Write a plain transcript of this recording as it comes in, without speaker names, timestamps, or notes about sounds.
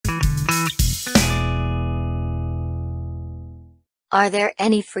Are there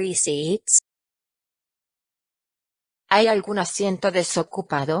any free seats? ¿Hay algún asiento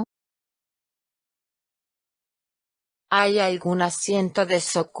desocupado? ¿Hay algún asiento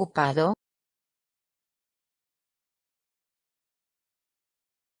desocupado?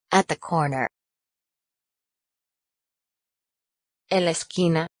 At the corner. En la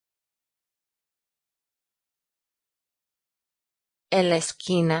esquina. En la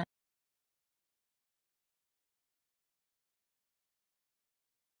esquina.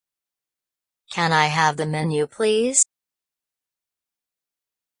 Can I have the menu, please?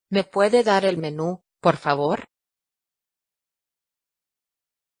 ¿Me puede dar el menú, por favor?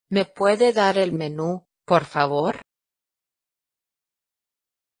 ¿Me puede dar el menú, por favor?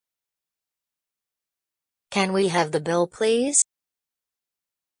 Can we have the bill, please?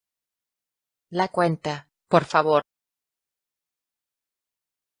 La cuenta, por favor.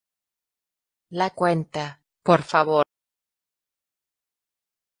 La cuenta, por favor.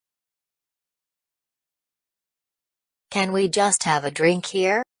 Can we just have a drink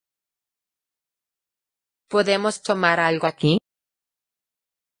here? ¿Podemos tomar algo aquí?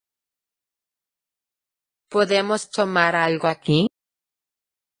 ¿Podemos tomar algo aquí?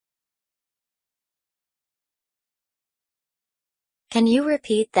 Can you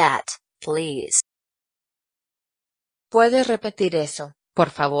repeat that, please? ¿Puedes repetir eso, por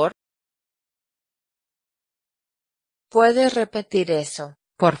favor? ¿Puedes repetir eso,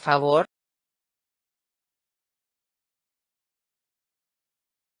 por favor?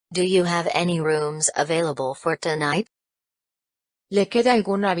 Do you have any rooms available for tonight? ¿Le queda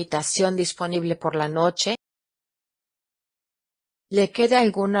alguna habitación disponible por la noche? ¿Le queda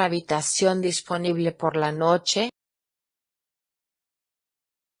alguna habitación disponible por la noche?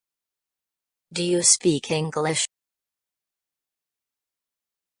 Do you speak English?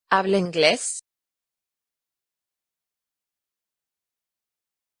 ¿Habla inglés?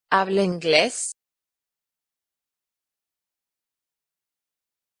 ¿Habla inglés?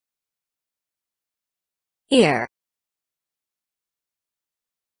 Here.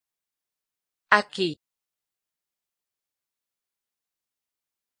 Aquí.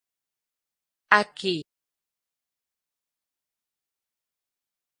 Aquí.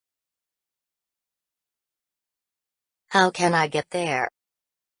 How can I get there?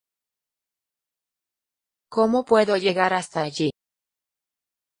 ¿Cómo puedo llegar hasta allí?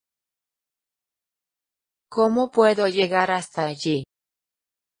 ¿Cómo puedo llegar hasta allí?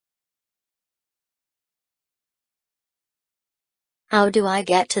 How do I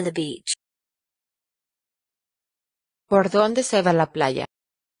get to the beach? ¿Por dónde se va la playa?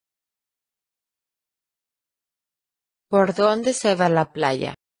 ¿Por dónde se va la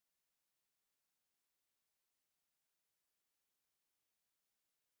playa?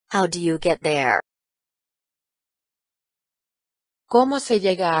 How do you get there? ¿Cómo se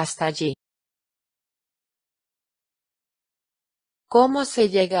llega hasta allí? ¿Cómo se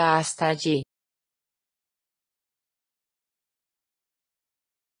llega hasta allí?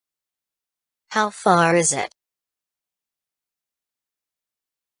 How far is it?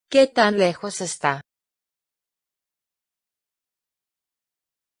 ¿Qué tan lejos está?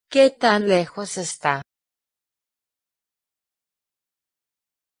 ¿Qué tan lejos está?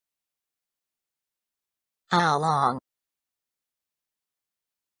 How long?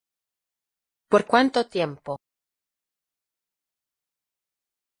 ¿Por cuánto tiempo?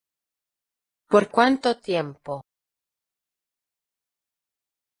 ¿Por cuánto tiempo?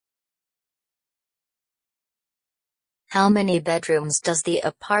 How many bedrooms does the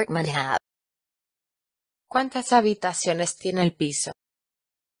apartment have? ¿Cuántas habitaciones tiene el piso?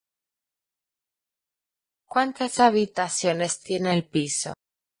 ¿Cuántas habitaciones tiene el piso?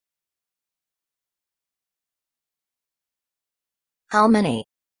 How many?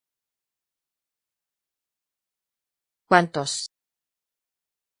 ¿Cuántos?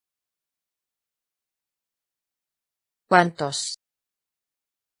 ¿Cuántos?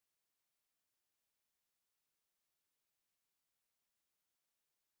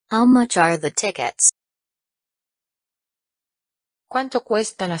 How much are the tickets? ¿Cuánto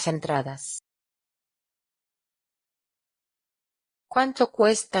cuestan las entradas? ¿Cuánto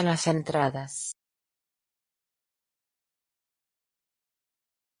cuestan las entradas?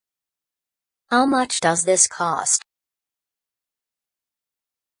 How much does this cost?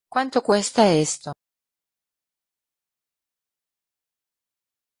 ¿Cuánto cuesta esto?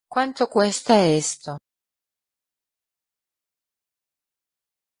 ¿Cuánto cuesta esto?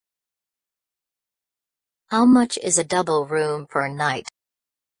 How much is a double room per night?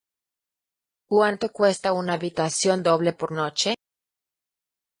 ¿Cuánto cuesta una habitación doble por noche?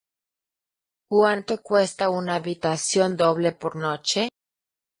 ¿Cuánto cuesta una habitación doble por noche?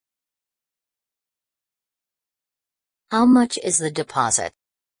 How much is the deposit?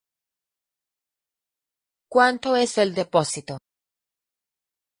 ¿Cuánto es el depósito?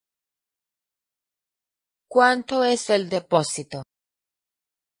 ¿Cuánto es el depósito?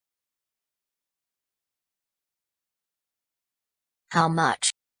 How much?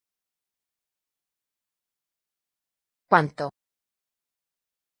 ¿Cuánto?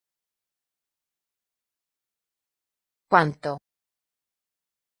 ¿Cuánto?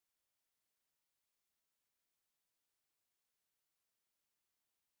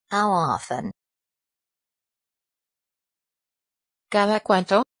 How often? ¿Cada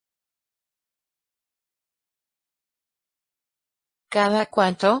cuánto? ¿Cada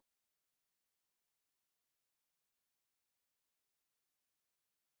cuánto?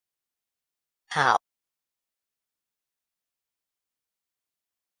 How?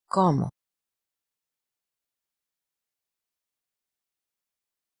 ¿Cómo?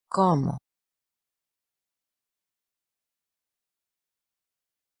 ¿Cómo?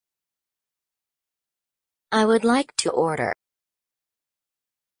 I would like to order.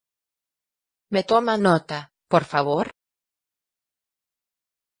 ¿Me toma nota, por favor?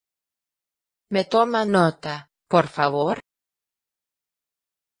 ¿Me toma nota, por favor?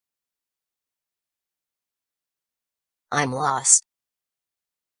 I'm lost.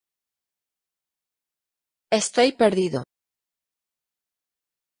 Estoy perdido.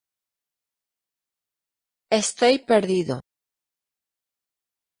 Estoy perdido.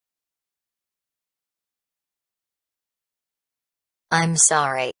 I'm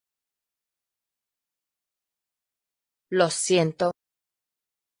sorry. Lo siento.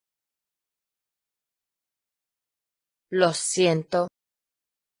 Lo siento.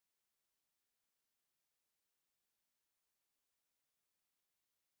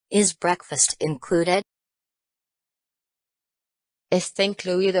 Is breakfast included? ¿Está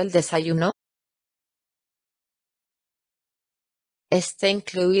incluido el desayuno? ¿Está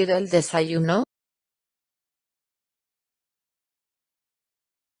incluido el desayuno?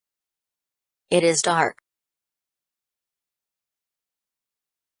 It is dark.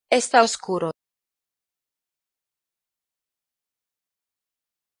 Está oscuro.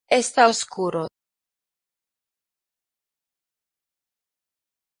 Está oscuro.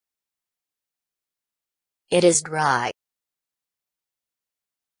 It is dry.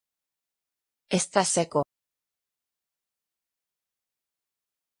 Está seco.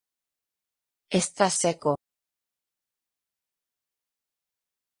 Está seco.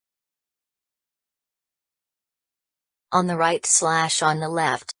 On the right/on the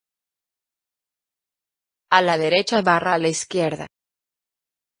left. A la derecha barra a la izquierda.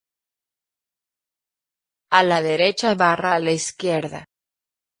 A la derecha barra a la izquierda.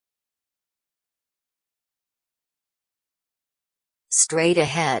 Straight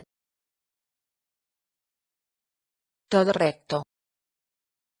ahead. Todo recto.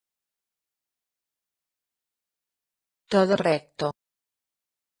 Todo recto.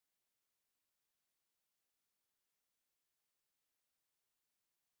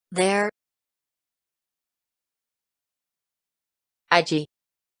 There. Allí.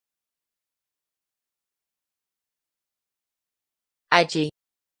 Allí.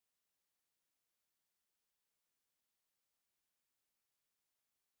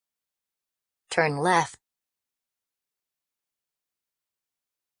 Turn left.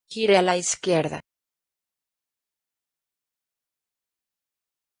 Gire a la izquierda.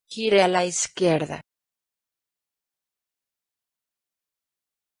 Gire a la izquierda.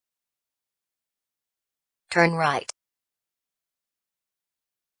 Turn right.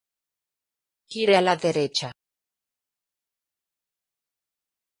 Gire a la derecha.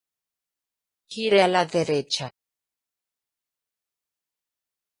 Gire a la derecha.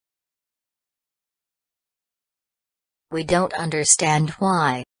 We don't understand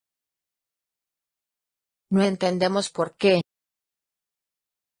why. No entendemos por qué.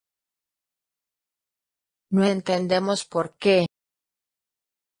 No entendemos por qué.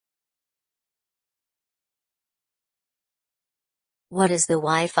 What is the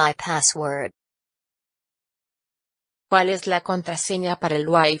Wi-Fi password? ¿Cuál es la contraseña para el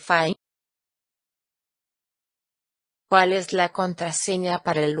Wi-Fi? ¿Cuál es la contraseña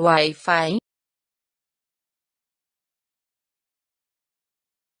para el Wi-Fi?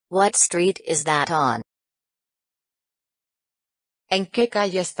 What street is that on? ¿En qué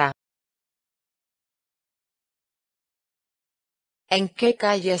calle está? ¿En qué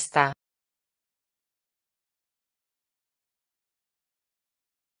calle está?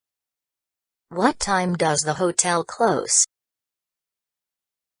 What time does the hotel close?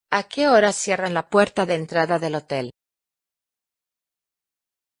 ¿A qué hora cierran la puerta de entrada del hotel?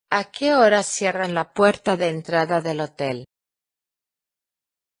 ¿A qué hora cierran la puerta de entrada del hotel?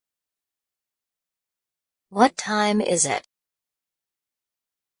 What time is it?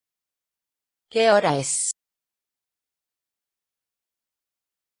 ¿Qué hora es?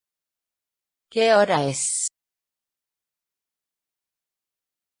 ¿Qué hora es?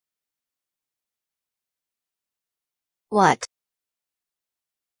 What?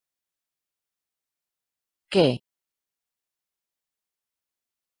 ¿Qué?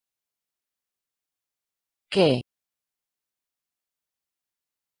 ¿Qué?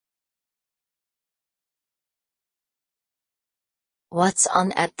 What's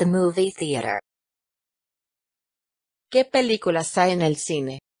on at the movie theater? ¿Qué películas hay en el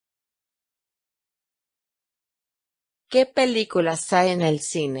cine? ¿Qué películas hay en el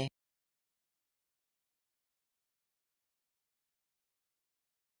cine?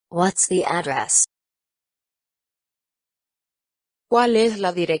 What's the address? ¿Cuál es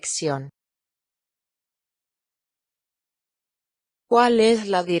la dirección? ¿Cuál es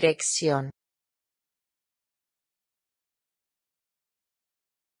la dirección?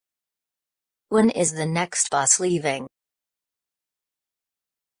 When is the next bus leaving?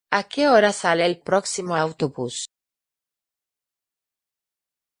 ¿A qué hora sale el próximo autobús?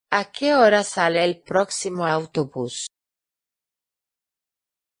 ¿A qué hora sale el próximo autobús?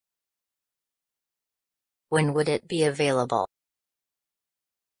 When would it be available?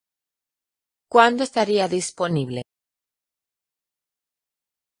 ¿Cuándo estaría disponible?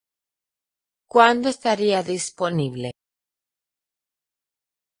 ¿Cuándo estaría disponible?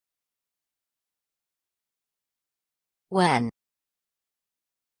 When?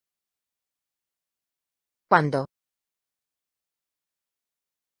 ¿Cuándo?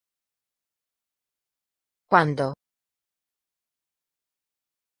 ¿Cuándo?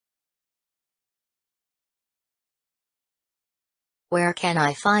 Where can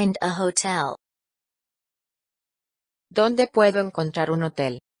I find a hotel? ¿Dónde puedo encontrar un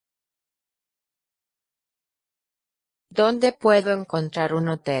hotel? ¿Dónde puedo encontrar un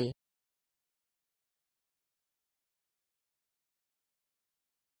hotel?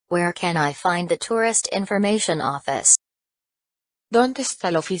 Where can I find the tourist information office? ¿Dónde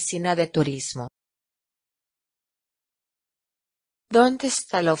está la oficina de turismo? ¿Dónde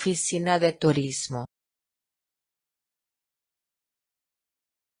está la oficina de turismo?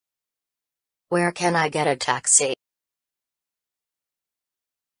 Where can I get a taxi?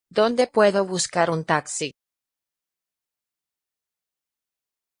 ¿Dónde puedo buscar un taxi?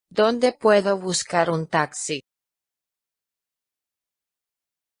 ¿Dónde puedo buscar un taxi?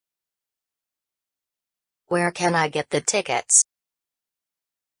 Where can I get the tickets?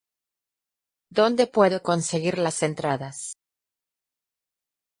 ¿Dónde puedo conseguir las entradas?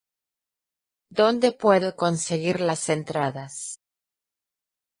 ¿Dónde puedo conseguir las entradas?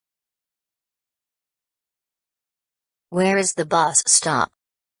 Where is the bus stop?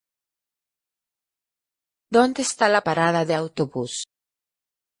 ¿Dónde está la parada de autobús?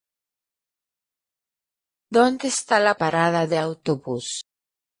 ¿Dónde está la parada de autobús?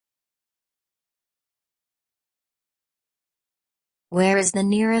 Where is the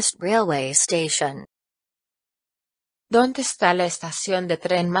nearest railway station? ¿Dónde está la estación de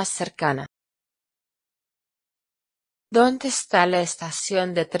tren más cercana? ¿Dónde está la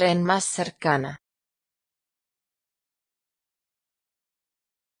estación de tren más cercana?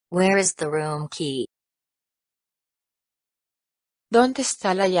 Where is the room key? ¿Dónde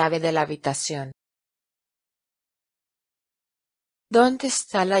está la llave de la habitación? ¿Dónde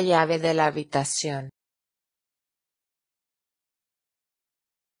está la llave de la habitación?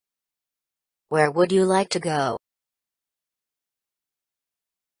 Where would you like to go?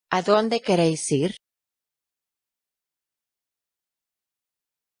 ¿A dónde queréis ir?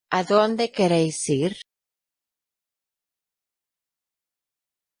 ¿A dónde queréis ir?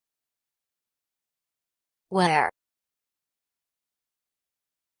 Where?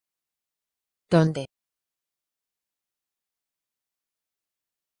 ¿Dónde?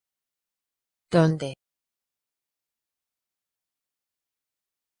 ¿Dónde?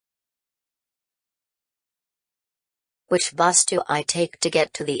 Which bus do I take to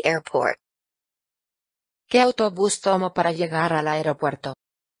get to the airport? ¿Qué autobús tomo para llegar al aeropuerto?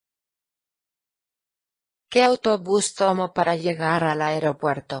 ¿Qué autobús tomo para llegar al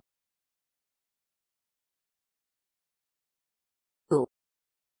aeropuerto? Who?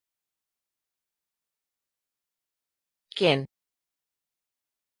 ¿Quién?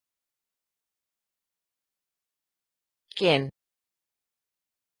 ¿Quién?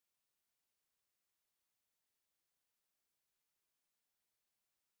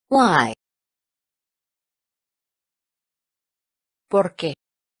 Why? ¿Por qué?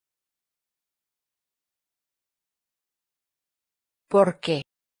 ¿Por qué?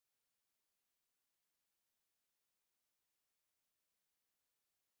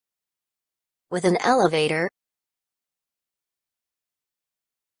 With an elevator.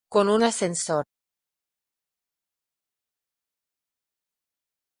 Con un ascensor.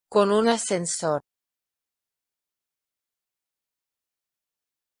 Con un ascensor.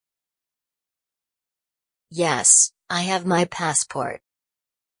 Yes, I have my passport.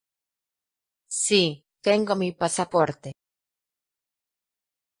 Sí, tengo mi pasaporte.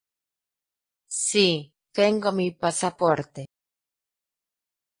 Sí, tengo mi pasaporte.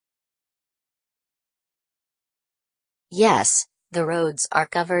 Yes, the roads are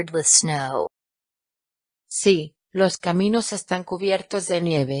covered with snow. Sí, los caminos están cubiertos de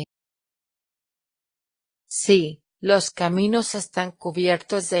nieve. Sí, los caminos están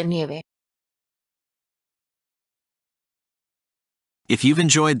cubiertos de nieve. If you've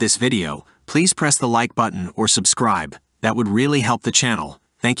enjoyed this video, please press the like button or subscribe. That would really help the channel.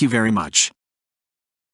 Thank you very much.